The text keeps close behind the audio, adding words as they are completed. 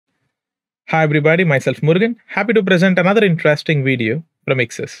Hi everybody, myself Murugan. Happy to present another interesting video from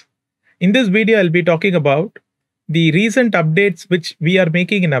EQSIS. In this video, I'll be talking about the recent updates which we are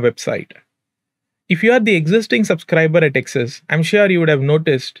making in our website. If you are the existing subscriber at EQSIS, I'm sure you would have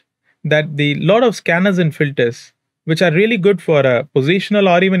noticed that the lot of scanners and filters which are really good for a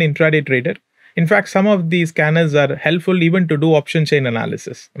positional or even intraday trader. In fact, some of these scanners are helpful even to do option chain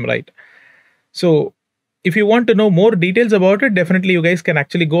analysis, right? So if you want to know more details about it, definitely you guys can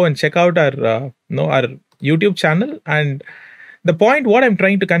actually go and check out our YouTube channel. And the point what I'm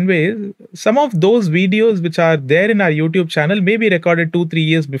trying to convey is some of those videos which are there in our YouTube channel may be recorded 2-3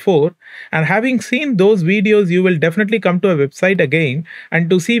 years before. And having seen those videos, you will definitely come to a website again and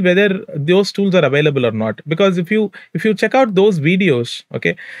to see whether those tools are available or not. Because if you check out those videos,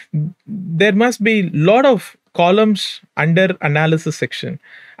 okay, there must be a lot of columns under analysis section.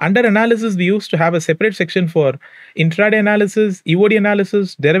 Under analysis, we used to have a separate section for intraday analysis, EOD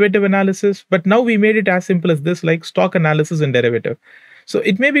analysis, derivative analysis, but now we made it as simple as this, like stock analysis and derivative. So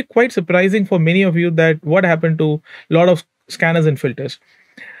it may be quite surprising for many of you that what happened to a lot of scanners and filters.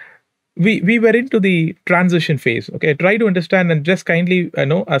 We were into the transition phase. Okay, try to understand and just kindly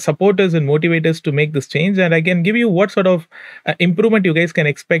support us and motivate us to make this change, and I can give you what sort of improvement you guys can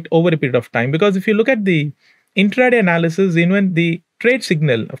expect over a period of time. Because if you look at the intraday analysis, even the trade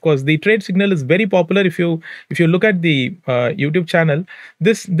signal, of course the trade signal is very popular. If you look at the YouTube channel,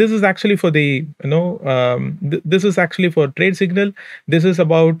 this is actually for the this is actually for trade signal. This is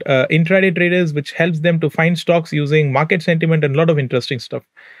about intraday traders, which helps them to find stocks using market sentiment and a lot of interesting stuff.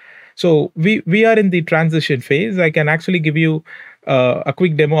 So we are in the transition phase. I can actually give you a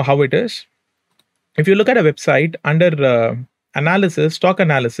quick demo how it is. If you look at a website under analysis, stock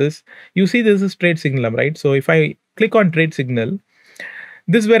analysis, you see this is trade signal, right? So if I click on trade signal,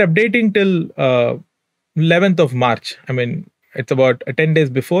 this we're updating till 11th of March. I mean, it's about 10 days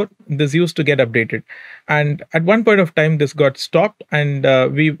before this used to get updated. And at one point of time, this got stopped, and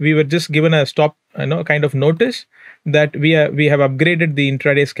we were just given a stop, kind of notice that we have upgraded the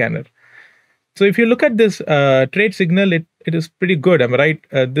intraday scanner. So if you look at this trade signal, it is pretty good. Am I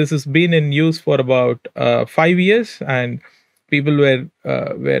right? This has been in use for about 5 years, and people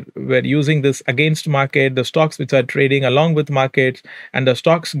were using this against market, the stocks which are trading along with markets, and the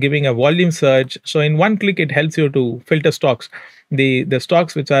stocks giving a volume surge. So in one click, it helps you to filter stocks. The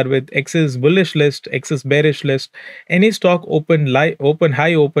stocks which are with EQSIS bullish list, EQSIS bearish list, any stock open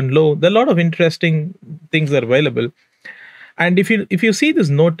high, open low. There are a lot of interesting things are available. And if you see this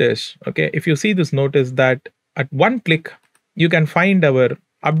notice, okay, if you see this notice that at one click you can find our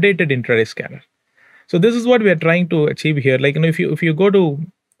updated intraday scanner. So this is what we are trying to achieve here. Like, if you go to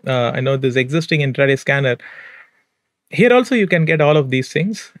this existing intraday scanner, here also you can get all of these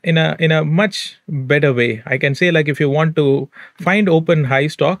things in a much better way. I can say, like, if you want to find open high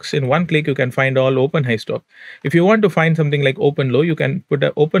stocks, in one click you can find all open high stock. If you want to find something like open low, you can put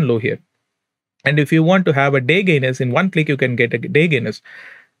an open low here. And if you want to have a day gainers, in one click you can get a day gainers.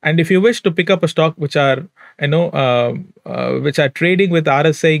 And if you wish to pick up a stock which are which are trading with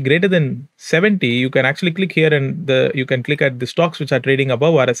RSI greater than 70, you can actually click here, and you can click at the stocks which are trading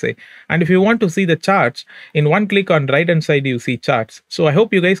above RSI. And if you want to see the charts, in one click on right hand side you see charts. So I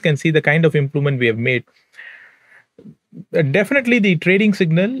hope you guys can see the kind of improvement we have made. Definitely the trading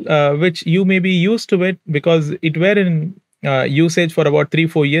signal, which you may be used to it because it were in usage for about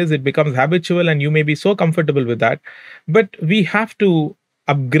 3-4 years, it becomes habitual and you may be so comfortable with that. But we have to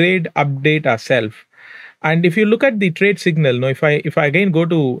update ourselves. And if you look at the trade signal, now if I again go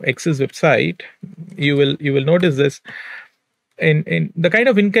to EQSIS website, you will notice this. In the kind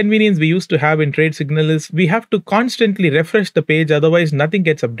of inconvenience we used to have in trade signal is we have to constantly refresh the page, otherwise nothing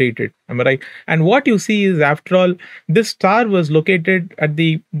gets updated. Am I right? And what you see is, after all, this star was located at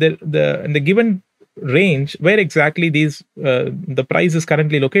the given range where exactly these the price is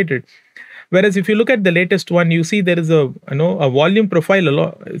currently located. Whereas if you look at the latest one, you see there is a volume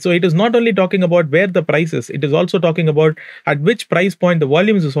profile. So it is not only talking about where the price is, it is also talking about at which price point the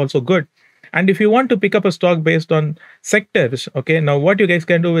volumes is also good. And if you want to pick up a stock based on sectors, okay, now what you guys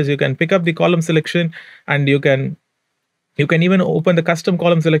can do is you can pick up the column selection, and you can even open the custom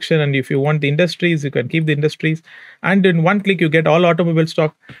column selection. And if you want the industries, you can keep the industries. And in one click, you get all automobile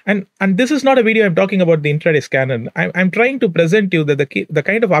stock. And this is not a video I'm talking about the intraday scanner. I'm trying to present you that the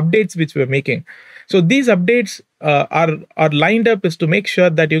kind of updates which we're making. So these updates are lined up is to make sure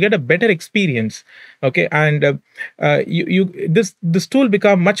that you get a better experience. Okay, and this tool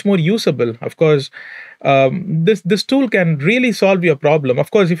become much more usable. Of course, this tool can really solve your problem.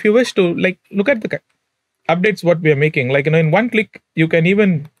 Of course, if you wish to look at the updates what we are making, in one click you can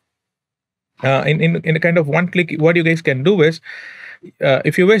even in a kind of one click, what you guys can do is,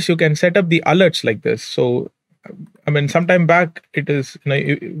 if you wish, you can set up the alerts like this. So I mean, sometime back, it is,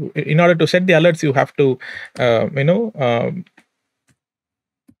 in order to set the alerts, you have to,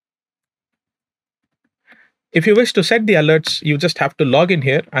 if you wish to set the alerts, you just have to log in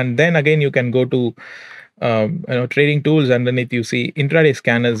here, and then again you can go to trading tools. Underneath you see intraday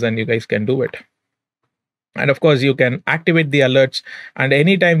scanners, and you guys can do it. And of course, you can activate the alerts, and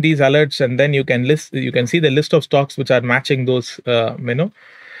anytime these alerts, and then you can see the list of stocks which are matching those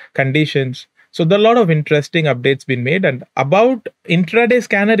conditions. So there are a lot of interesting updates been made. And about intraday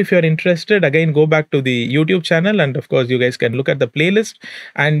scanner, if you're interested, again go back to the YouTube channel, and of course you guys can look at the playlist.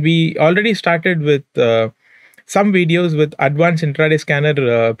 And we already started with some videos with advanced intraday scanner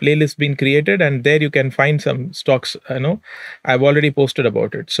playlist being created, and there you can find some stocks. I've already posted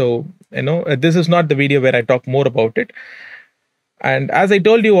about it. So this is not the video where I talk more about it. And as I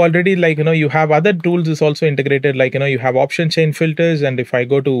told you already, you have other tools is also integrated, you have option chain filters. And if I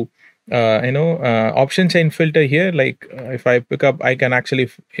go to option chain filter here, if I pick up, I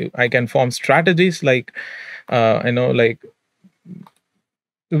can form strategies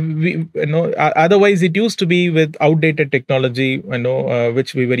otherwise it used to be with outdated technology,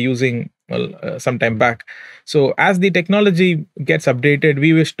 which we were using some time back. So as the technology gets updated,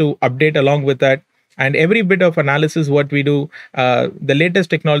 we wish to update along with that. And every bit of analysis what we do, the latest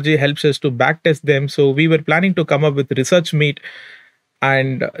technology helps us to backtest them. So we were planning to come up with research meet,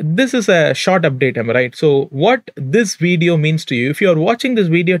 and this is a short update, am I right? So what this video means to you, if you are watching this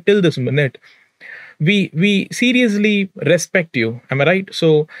video till this minute, we seriously respect you, am I right?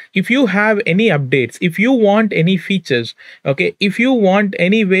 So if you have any updates, if you want any features, okay, if you want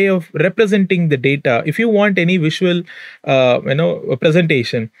any way of representing the data, if you want any visual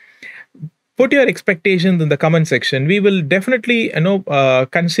presentation, put your expectations in the comment section. We will definitely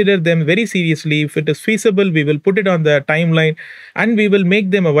consider them very seriously. If it is feasible, we will put it on the timeline, and we will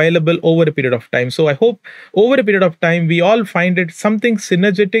make them available over a period of time. So I hope over a period of time we all find it something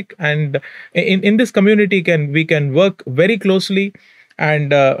synergetic, and in this community we can work very closely.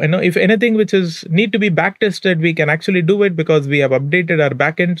 And if anything which is need to be back tested, we can actually do it because we have updated our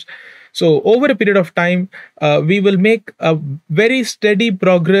backends. So over a period of time, we will make a very steady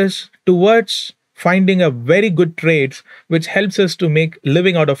progress towards finding a very good trades, which helps us to make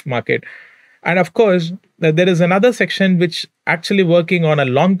living out of market. And of course, there is another section which actually working on a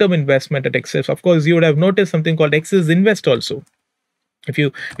long-term investment at EQSIS. Of course, you would have noticed something called EQSIS Invest also. If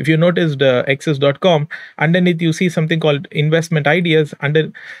you noticed EQSIS.com, underneath you see something called investment ideas.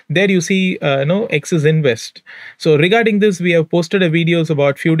 Under there you see EQSIS Invest. So regarding this, we have posted a videos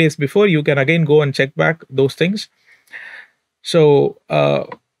about few days before. You can again go and check back those things. So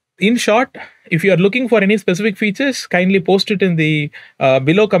in short, if you are looking for any specific features, kindly post it in the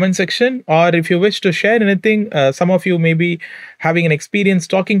below comment section. Or if you wish to share anything, some of you may be having an experience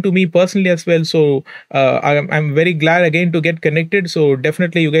talking to me personally as well. So I'm very glad again to get connected. So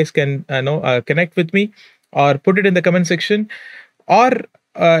definitely you guys can connect with me or put it in the comment section. Or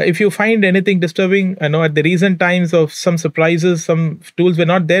if you find anything disturbing, at the recent times of some surprises, some tools were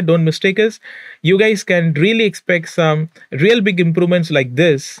not there, don't mistake us. You guys can really expect some real big improvements like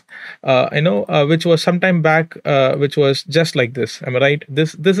this, which was some time back, which was just like this. Am I right?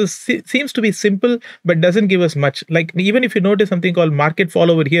 This seems to be simple, but doesn't give us much. Like even if you notice something called market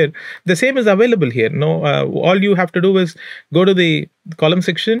fall over here, the same is available here. All you have to do is go to the column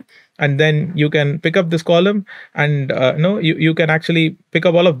section, and then you can pick up this column, and you can actually pick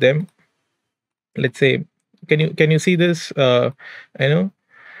up all of them. Let's say, can you see this?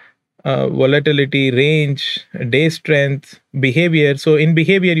 Volatility, range, day strength, behavior. So in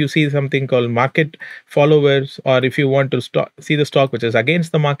behavior, you see something called market followers, or if you want to see the stock which is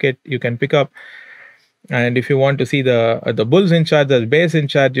against the market, you can pick up. And if you want to see the bulls in charge, the bears in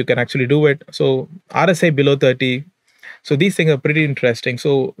charge, you can actually do it. So RSI below 30. So these things are pretty interesting.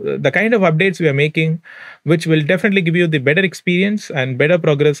 So the kind of updates we are making, which will definitely give you the better experience and better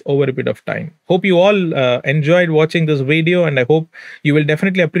progress over a bit of time. Hope you all enjoyed watching this video, and I hope you will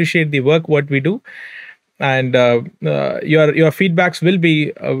definitely appreciate the work what we do. And your feedbacks will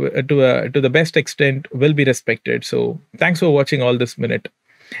be to the best extent will be respected. So thanks for watching all this minute.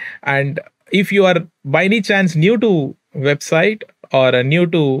 And if you are by any chance new to website or new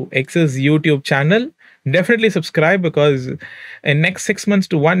to EQSIS YouTube channel, definitely subscribe, because in next 6 months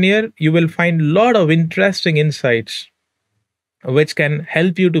to 1 year, you will find a lot of interesting insights which can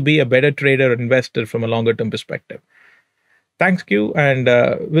help you to be a better trader or investor from a longer term perspective. Thank you, and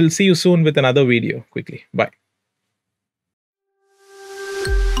we'll see you soon with another video quickly. Bye.